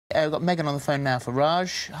I've got Megan on the phone now for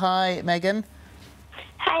Raj. Hi, Megan.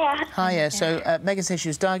 Hiya. Hiya. So, Megan says she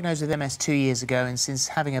was diagnosed with MS 2 years ago, and since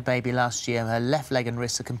having a baby last year, her left leg and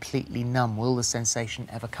wrists are completely numb. Will the sensation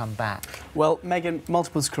ever come back? Well, Megan,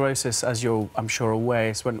 multiple sclerosis, as you're, I'm sure, aware,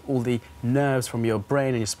 is when all the nerves from your brain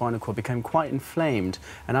and your spinal cord become quite inflamed.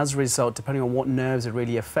 And as a result, depending on what nerves are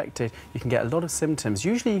really affected, you can get a lot of symptoms.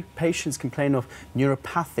 Usually, patients complain of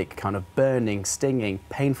neuropathic kind of burning, stinging,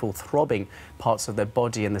 painful, throbbing parts of their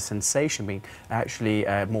body, and the sensation being actually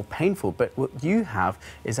more painful. But what you have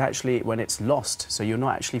is actually when it's lost, so you're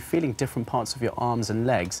not actually feeling different parts of your arms and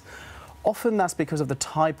legs. Often that's because of the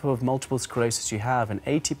type of multiple sclerosis you have, and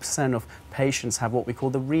 80% of patients have what we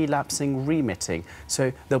call the relapsing remitting.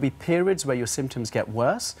 So there'll be periods where your symptoms get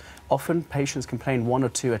worse. Often patients complain 1 or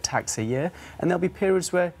 2 attacks a year, and there'll be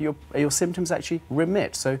periods where your symptoms actually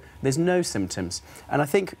remit, so there's no symptoms. And I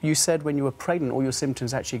think you said when you were pregnant all your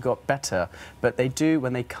symptoms actually got better, but they do,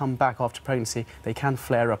 when they come back after pregnancy, they can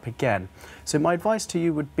flare up again. So my advice to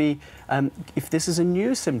you would be, if this is a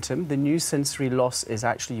new symptom, the new sensory loss is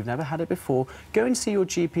actually you've never had it before, go and see your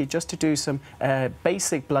GP just to do some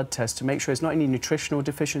basic blood tests to make sure there's not any nutritional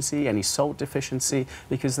deficiency, any salt deficiency,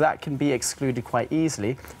 because that can be excluded quite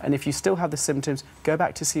easily. And if you still have the symptoms, go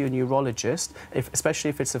back to see your neurologist, especially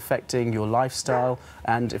if it's affecting your lifestyle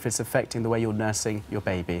and if it's affecting the way you're nursing your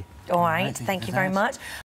baby. All right, thank you very much.